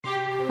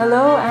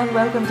Hello and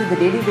welcome to the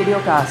Daily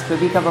Videocast, where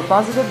we cover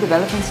positive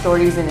development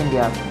stories in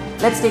India.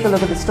 Let's take a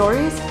look at the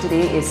stories.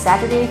 Today is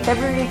Saturday,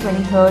 February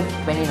 23rd,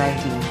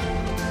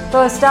 2019.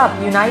 First up,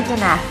 Unite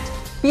and Act.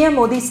 PM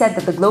Modi said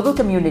that the global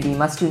community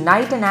must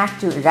unite and act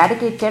to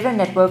eradicate terror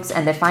networks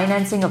and their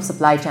financing of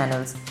supply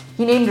channels.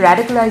 He named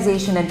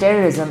radicalization and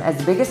terrorism as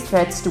the biggest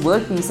threats to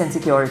world peace and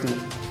security.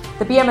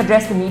 The PM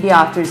addressed the media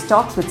after his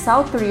talks with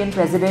South Korean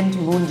President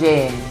Moon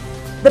Jae-in.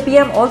 The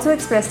PM also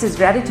expressed his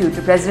gratitude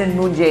to President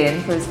Moon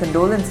Jae-in for his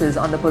condolences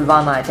on the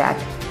Pulwama attack.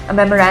 A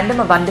Memorandum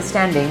of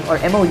Understanding, or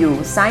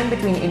MOU, signed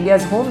between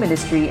India's Home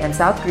Ministry and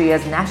South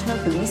Korea's National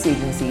Police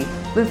Agency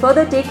will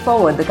further take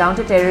forward the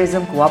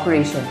counter-terrorism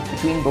cooperation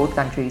between both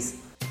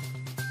countries.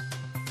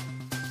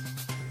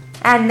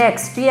 And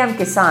next, PM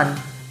Kisan.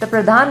 The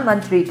Pradhan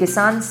Mantri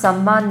Kisan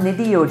Samman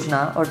Nidhi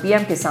Yojana, or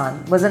PM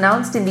Kisan, was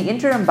announced in the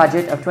interim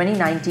budget of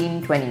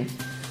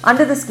 2019-20.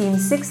 Under the scheme,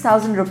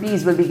 6,000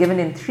 rupees will be given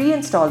in 3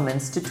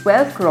 installments to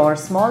 12 crore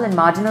small and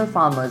marginal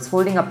farmers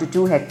holding up to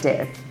 2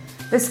 hectares.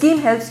 The scheme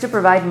helps to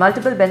provide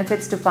multiple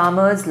benefits to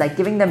farmers, like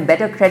giving them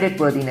better credit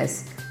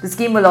worthiness. The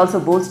scheme will also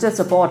bolster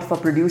support for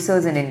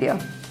producers in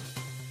India.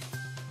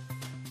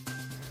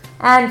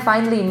 And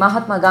finally,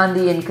 Mahatma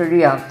Gandhi in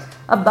Korea.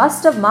 A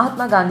bust of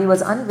Mahatma Gandhi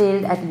was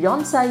unveiled at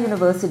Yonsei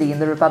University in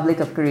the Republic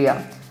of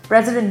Korea.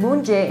 President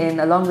Moon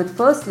Jae-in, along with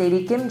First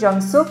Lady Kim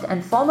Jong-suk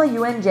and former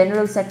UN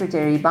General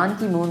Secretary Ban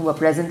Ki-moon were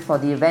present for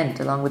the event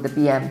along with the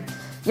PM.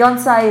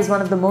 Yonsei is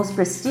one of the most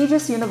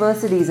prestigious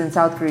universities in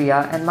South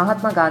Korea, and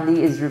Mahatma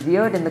Gandhi is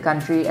revered in the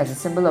country as a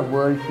symbol of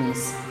world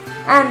peace.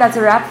 And that's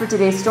a wrap for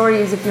today's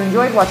stories. If you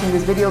enjoyed watching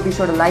this video, be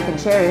sure to like and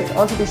share it.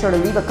 Also be sure to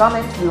leave a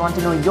comment. We want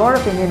to know your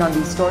opinion on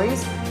these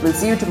stories. We'll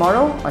see you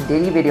tomorrow on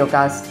Daily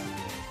Videocast.